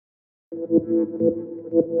I will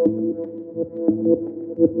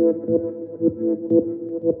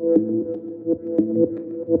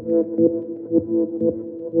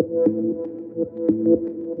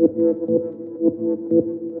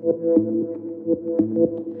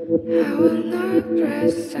not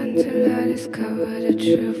rest until I discover the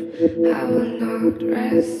truth. I will not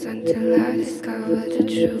rest until I discover the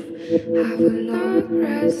truth. I will not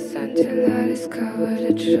rest until I discover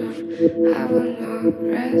the truth. I will not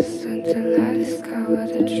rest until I discover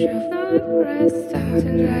the truth. Not rest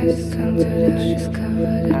until I discover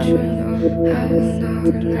the truth. I will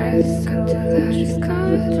not rest until I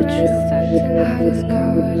discover the truth. I will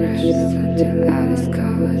not rest until I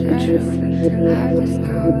discover the truth. I will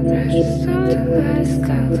not rest until I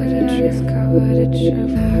discover the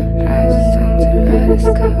truth. Rest until I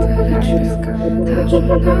discover the truth. I will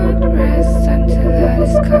not rest until I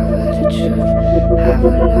discover the truth. I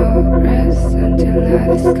will not rest until I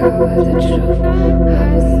discover the truth. I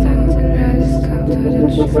will until I discover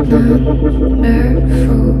the truth.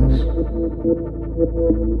 Miracles.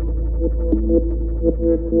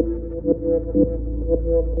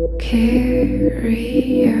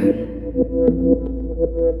 Carry on.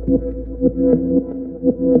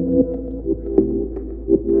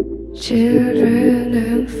 Children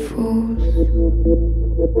and fools.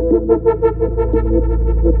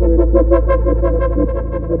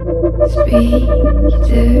 Speak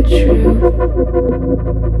the truth.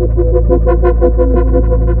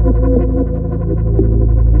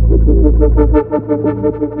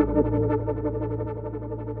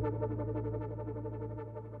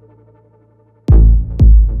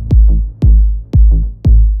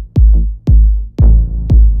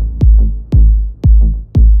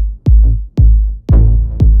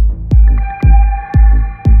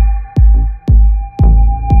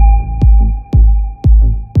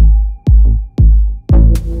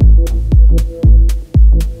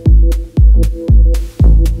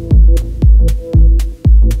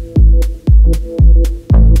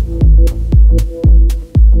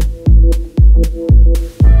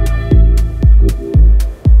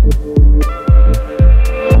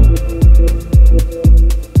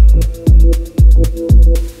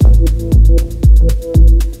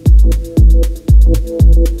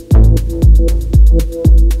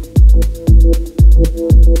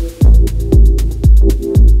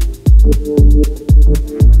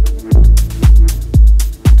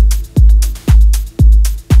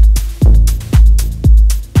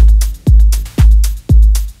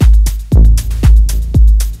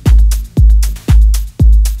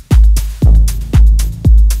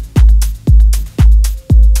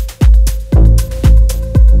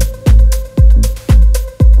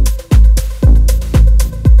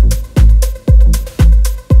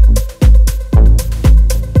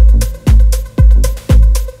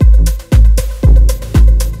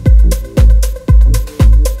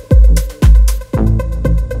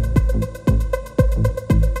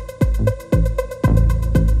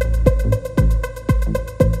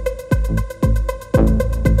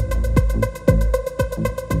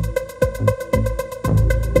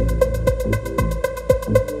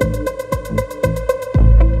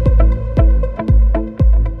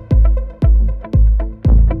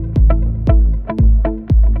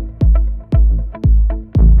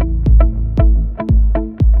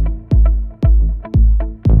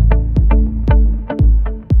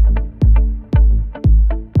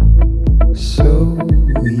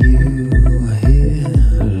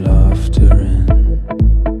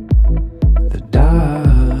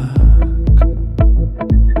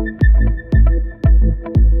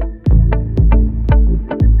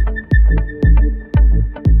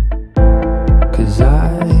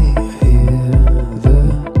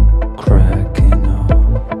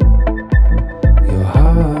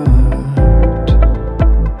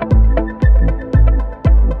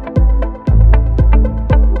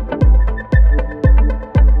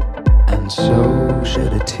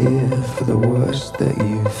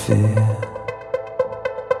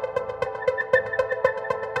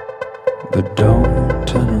 But don't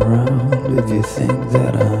turn around if you think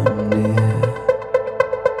that I'm